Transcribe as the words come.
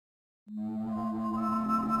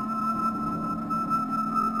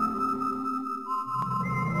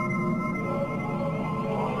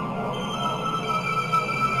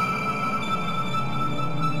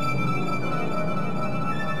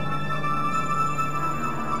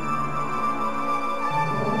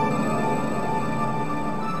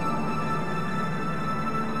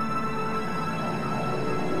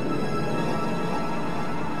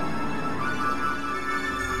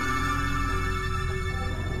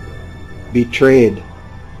Betrayed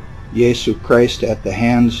Yesu Christ at the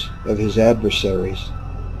hands of his adversaries.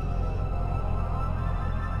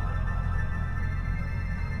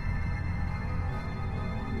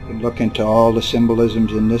 You can look into all the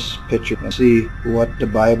symbolisms in this picture and see what the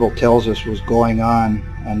Bible tells us was going on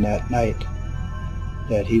that night.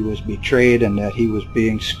 That he was betrayed and that he was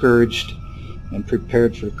being scourged and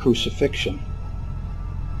prepared for crucifixion.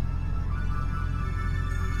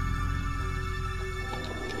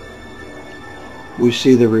 We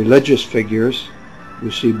see the religious figures.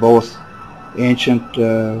 We see both ancient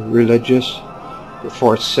religious, the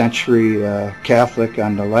 4th century Catholic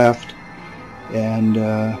on the left, and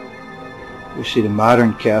we see the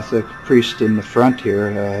modern Catholic priest in the front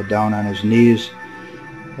here, down on his knees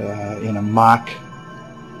in a mock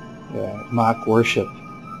worship,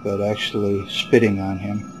 but actually spitting on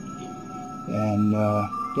him. And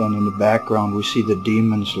then in the background we see the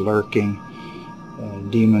demons lurking.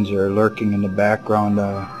 Demons are lurking in the background,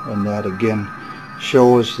 and that again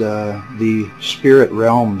shows the spirit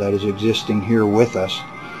realm that is existing here with us,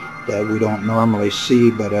 that we don't normally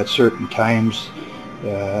see, but at certain times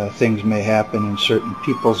things may happen in certain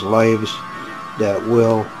people's lives that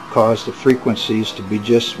will cause the frequencies to be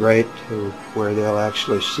just right, where they'll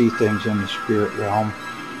actually see things in the spirit realm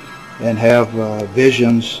and have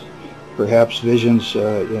visions, perhaps visions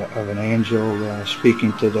of an angel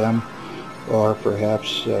speaking to them, or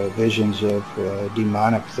perhaps visions of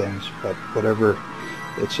demonic things. But whatever,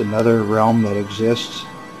 it's another realm that exists.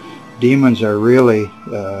 Demons are really,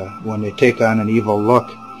 when they take on an evil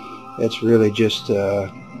look, it's really just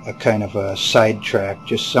a kind of a sidetrack,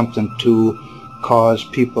 just something to cause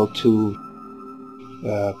people to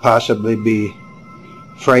possibly be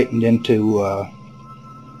frightened into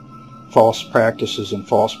false practices and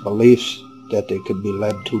false beliefs that they could be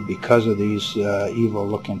led to because of these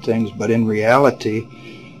evil-looking things. But in reality,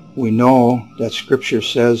 we know that Scripture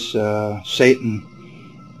says Satan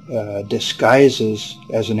disguises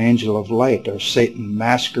as an angel of light, or Satan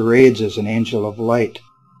masquerades as an angel of light.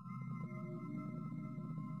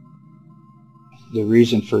 The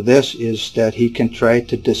reason for this is that he can try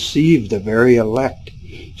to deceive the very elect.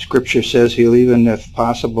 Scripture says he'll even, if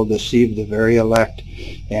possible, deceive the very elect.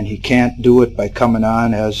 And he can't do it by coming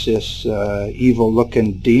on as this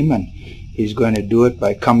evil-looking demon. He's going to do it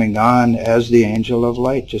by coming on as the angel of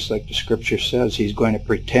light, just like the Scripture says. He's going to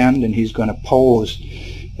pretend and he's going to pose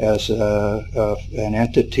as an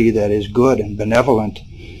entity that is good and benevolent,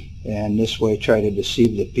 and this way try to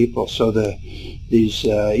deceive the people. So these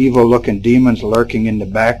evil-looking demons lurking in the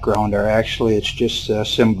background are actually, it's just a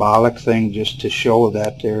symbolic thing, just to show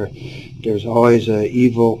that there's always an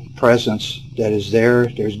evil presence that is there.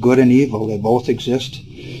 There's good and evil. They both exist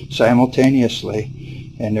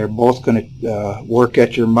simultaneously, and they're both going to work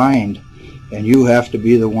at your mind, and you have to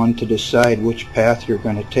be the one to decide which path you're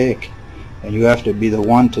going to take, and you have to be the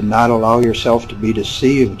one to not allow yourself to be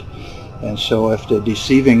deceived. And so if the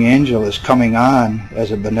deceiving angel is coming on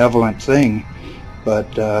as a benevolent thing,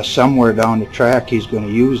 but somewhere down the track he's going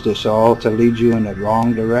to use this all to lead you in the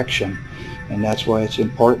wrong direction. And that's why it's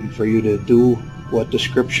important for you to do what the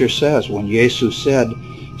Scripture says. When Yesu said,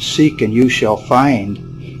 "Seek and you shall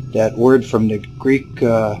find," that word from the Greek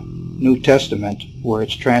New Testament, where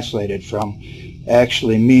it's translated from,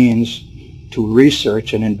 actually means to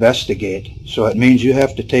research and investigate. So it means you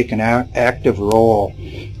have to take an active role.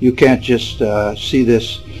 You can't just see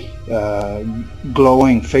this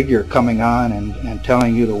glowing figure coming on and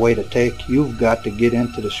telling you the way to take. You've got to get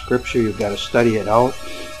into the Scripture. You've got to study it out.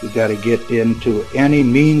 You've got to get into any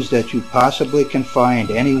means that you possibly can find,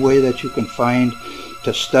 any way that you can find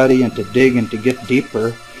to study and to dig and to get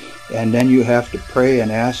deeper. And then you have to pray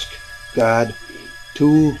and ask God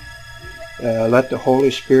to let the Holy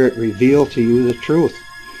Spirit reveal to you the truth.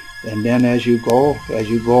 And then as you go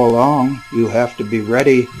along, you have to be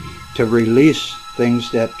ready to release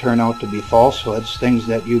things that turn out to be falsehoods, things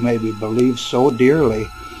that you maybe believe so dearly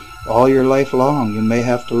all your life long. You may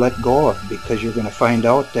have to let go of, because you're going to find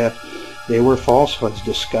out that they were falsehoods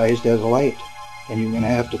disguised as light. And you're going to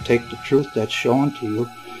have to take the truth that's shown to you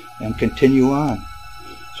and continue on.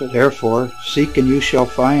 So therefore, seek and you shall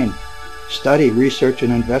find. Study, research,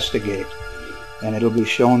 and investigate. and it'll be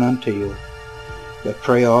shown unto you. But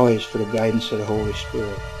pray always for the guidance of the Holy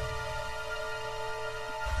Spirit.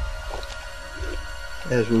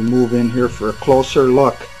 As we move in here for a closer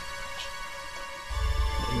look,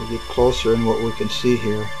 we get closer in what we can see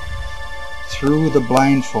here. Through the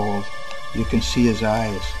blindfold, you can see his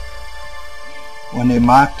eyes. When they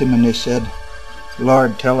mocked him and they said,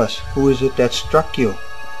 "Lord, tell us, who is it that struck you?"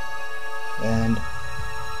 And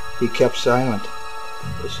he kept silent.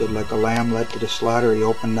 They said, like a lamb led to the slaughter, he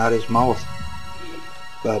opened not his mouth.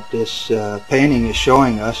 But this painting is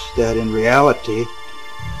showing us that in reality,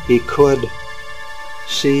 he could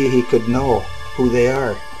see, he could know who they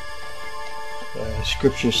are.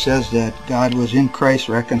 Scripture says that God was in Christ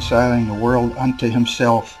reconciling the world unto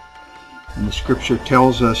himself. And the Scripture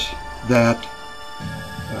tells us that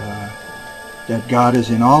that God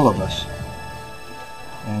is in all of us.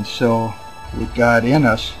 And so with God in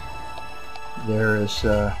us, there's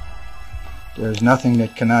nothing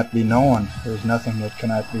that cannot be known. There's nothing that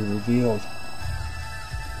cannot be revealed.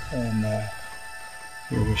 And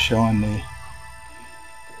here we're showing the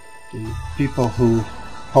people who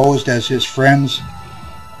posed as his friends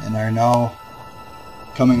and are now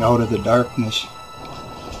coming out of the darkness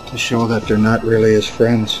to show that they're not really his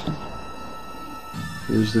friends.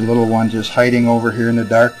 Here's the little one just hiding over here in the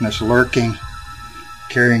darkness, lurking,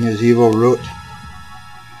 carrying his evil root.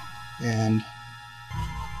 And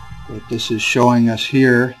what this is showing us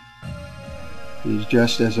here, he's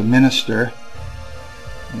dressed as a minister.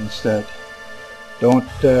 And it's that don't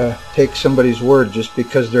take somebody's word just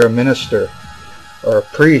because they're a minister or a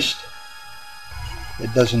priest.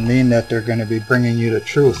 It doesn't mean that they're going to be bringing you the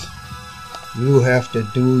truth. You have to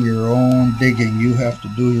do your own digging. You have to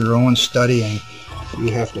do your own studying.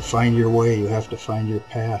 You have to find your way. You have to find your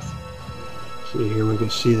path. See, here we can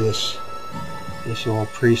see this old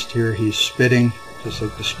priest here. He's spitting, just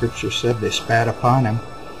like the Scripture said. They spat upon him,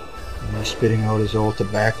 and they're spitting out his old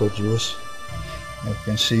tobacco juice. You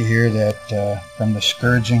can see here that from the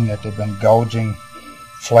scourging that they've been gouging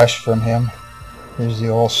flesh from him. Here's the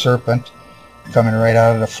old serpent coming right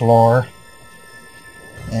out of the floor.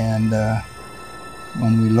 And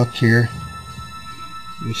when we look here,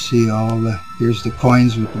 we see here's the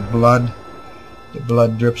coins with the blood. The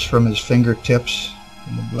blood drips from his fingertips,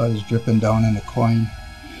 and the blood is dripping down in the coin.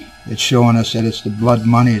 It's showing us that it's the blood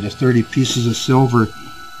money, the 30 pieces of silver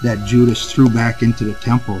that Judas threw back into the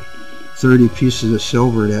temple. 30 pieces of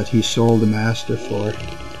silver that he sold the master for.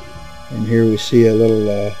 And here we see a little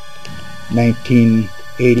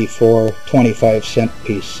 1984 25-cent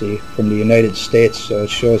piece, see, from the United States. So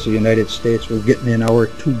it shows the United States. We're getting in our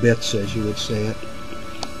 2 bits, as you would say it.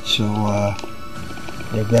 So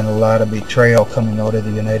there's been a lot of betrayal coming out of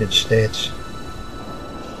the United States.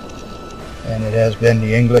 And it has been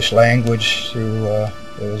the English language through,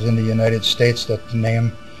 it was in the United States that the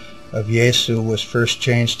name of Yesu was first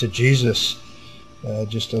changed to Jesus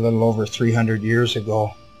just a little over 300 years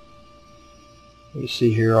ago. We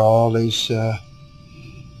see here all these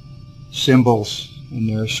symbols, and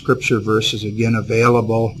there are scripture verses again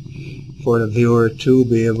available for the viewer to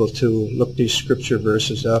be able to look these scripture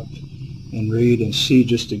verses up and read and see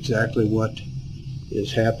just exactly what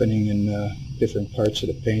is happening in different parts of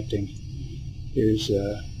the painting. Here's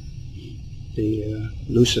the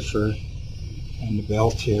Lucifer on the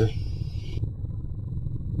belt here.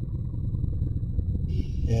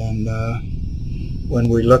 And when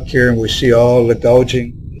we look here and we see all the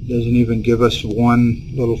gouging, it doesn't even give us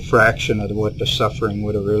one little fraction of what the suffering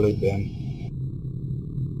would have really been.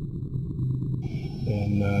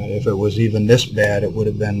 And if it was even this bad, it would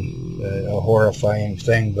have been a horrifying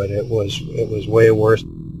thing, but it was way worse.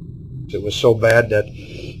 It was so bad that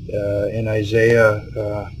in Isaiah,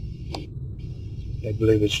 I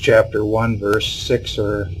believe it's chapter 1, verse 6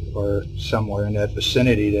 or somewhere in that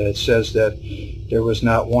vicinity, that it says that there was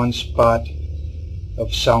not one spot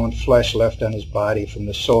of sound flesh left on his body from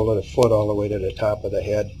the sole of the foot all the way to the top of the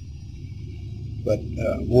head. But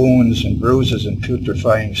wounds and bruises and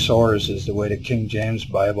putrefying sores is the way the King James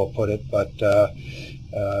Bible put it, but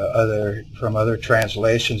from other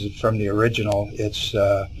translations and from the original, it's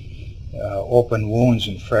open wounds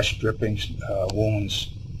and fresh dripping wounds.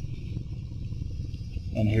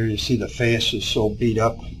 And here you see the face is so beat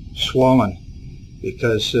up, swollen,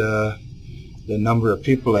 because the number of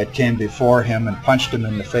people that came before him and punched him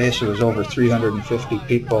in the face, it was over 350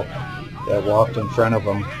 people that walked in front of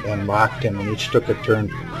him and mocked him, and each took a turn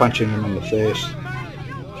punching him in the face.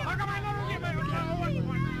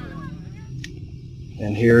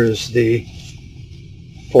 And here is the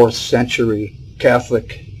 4th century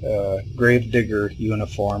Catholic gravedigger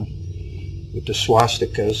uniform with the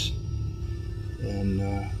swastikas. And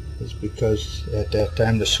is because at that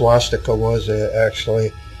time the swastika was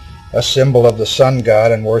actually a symbol of the sun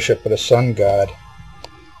god and worship of the sun god.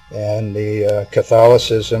 And the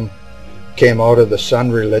Catholicism came out of the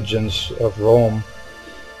sun religions of Rome,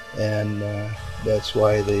 and that's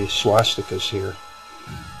why the swastika's here.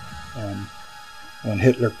 And when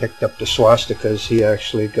Hitler picked up the swastikas, he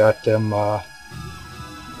actually got them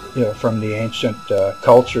from the ancient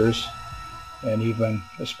cultures, and even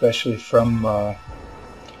especially from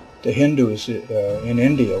the Hindus in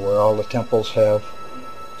India, where all the temples have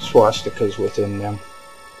swastikas within them.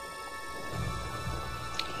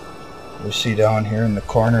 We see down here in the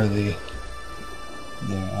corner the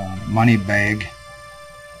money bag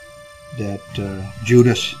that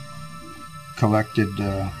Judas collected.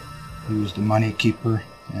 He was the money keeper,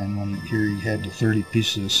 and here he had the 30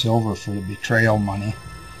 pieces of silver for the betrayal money.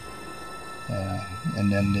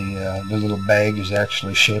 And then the little bag is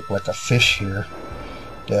actually shaped like a fish here.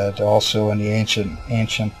 That also in the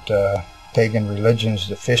ancient pagan religions,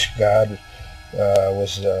 the fish god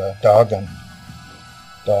was Dagon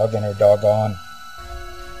or Dagon.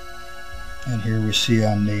 And here we see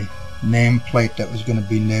on the nameplate that was going to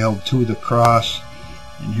be nailed to the cross,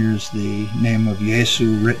 and here's the name of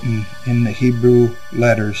Yesu written in the Hebrew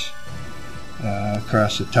letters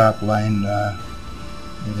across the top line,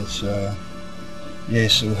 and it's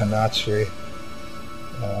Yesu Hanatsri,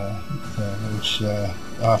 which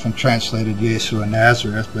often translated Yesu of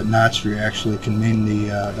Nazareth, but Natsri actually can mean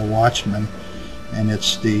the watchman, and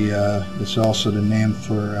it's also the name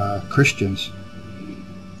for Christians.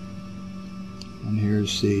 And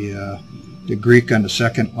here's the Greek on the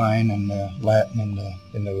second line and the Latin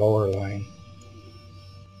in the lower line.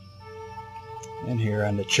 And here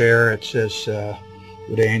on the chair it says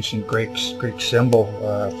with the ancient Greek symbol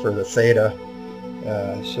for the theta.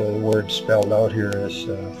 So the word spelled out here is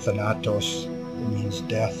thanatos. It means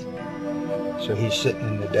death. So he's sitting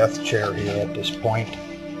in the death chair here at this point.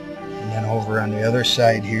 And then over on the other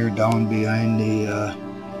side here, down behind the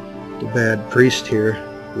bad priest here,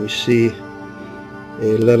 we see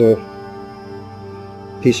a little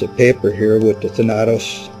piece of paper here with the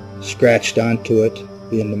thanatos scratched onto it,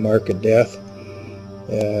 being the mark of death.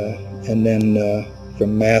 And then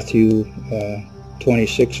from Matthew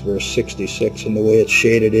 26 verse 66, and the way it's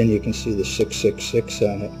shaded in, you can see the 666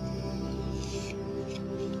 on it.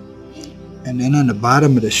 And then on the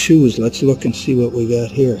bottom of the shoes, let's look and see what we got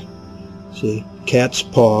here. See, cat's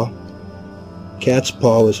paw. Cat's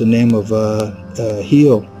paw was the name of a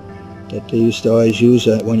heel that they used to always use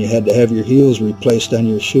when you had to have your heels replaced on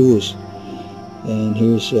your shoes. And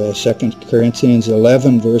here's 2 Corinthians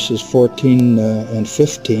 11 verses 14 and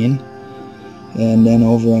 15. And then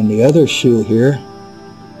over on the other shoe here,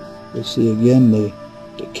 you see again the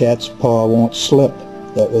cat's paw won't slip.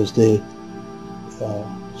 That was the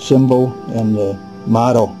symbol and the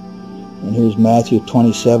motto. And here's Matthew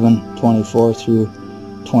 27:24 through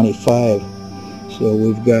 25. So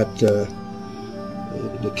we've got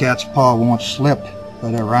the cat's paw won't slip,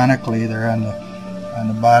 but ironically they're on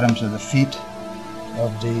the bottoms of the feet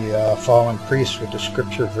of the fallen priests with the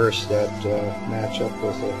scripture verse that match up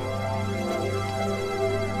with it.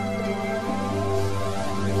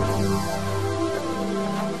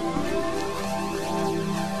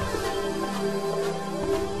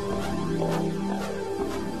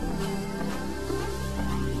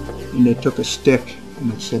 And they took a stick,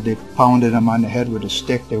 and it said they pounded him on the head with a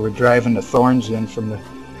stick. They were driving the thorns in from the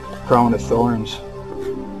crown of thorns.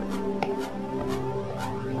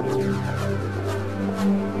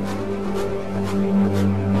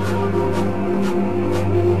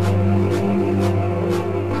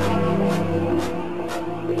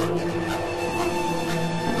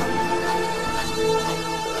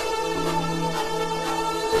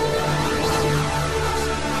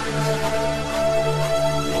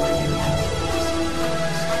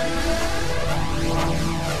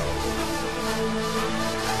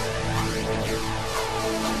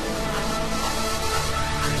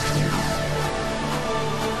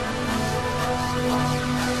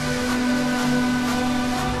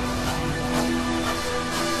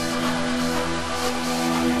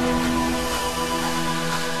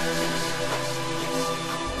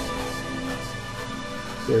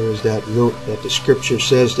 There is that root that the scripture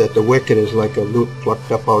says that the wicked is like a root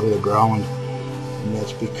plucked up out of the ground. And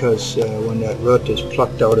that's because when that root is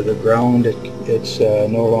plucked out of the ground, it's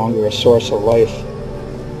no longer a source of life.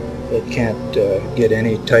 It can't get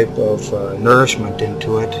any type of nourishment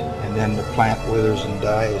into it, and then the plant withers and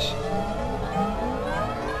dies.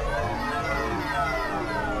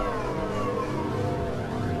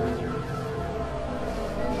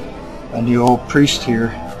 And the old priest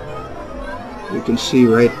here You can see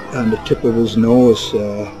right on the tip of his nose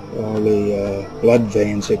all the blood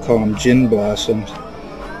veins. They call them gin blossoms,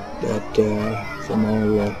 that from all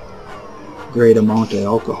the great amount of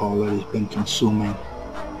alcohol that he's been consuming.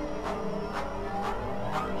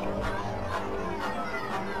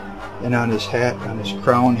 And on his hat, on his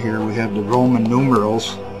crown here, we have the Roman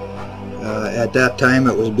numerals. At that time,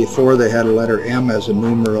 it was before they had a letter M as a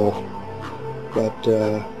numeral, but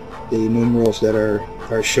the numerals that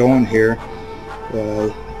are shown here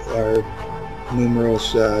are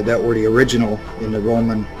numerals that were the original in the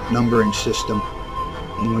Roman numbering system.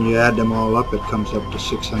 And when you add them all up, it comes up to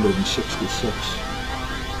 666.